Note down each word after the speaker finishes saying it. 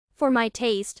For my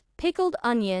taste, pickled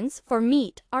onions for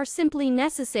meat are simply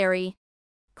necessary.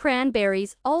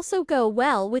 Cranberries also go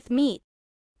well with meat.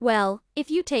 Well, if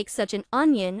you take such an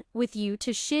onion with you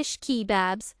to shish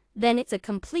kebabs, then it's a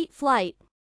complete flight.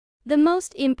 The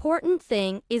most important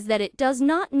thing is that it does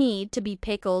not need to be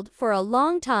pickled for a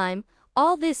long time.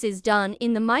 All this is done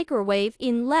in the microwave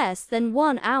in less than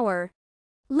 1 hour.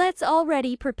 Let's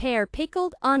already prepare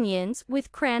pickled onions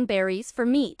with cranberries for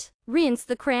meat. Rinse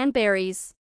the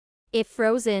cranberries. If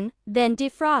frozen, then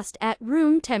defrost at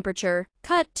room temperature.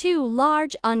 Cut 2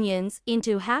 large onions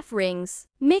into half rings.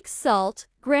 Mix salt,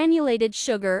 granulated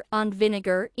sugar and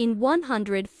vinegar in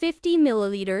 150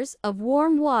 milliliters of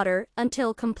warm water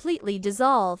until completely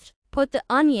dissolved. Put the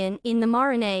onion in the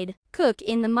marinade. Cook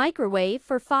in the microwave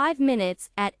for 5 minutes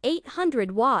at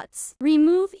 800 watts.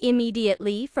 Remove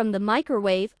immediately from the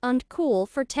microwave and cool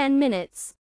for 10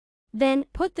 minutes. Then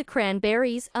put the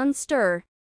cranberries and stir.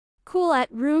 Cool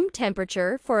at room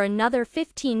temperature for another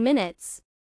 15 minutes.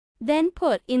 Then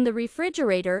put in the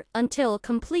refrigerator until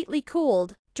completely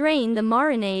cooled. Drain the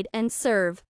marinade and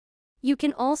serve. You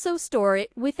can also store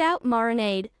it without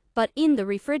marinade, but in the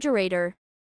refrigerator.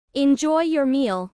 Enjoy your meal.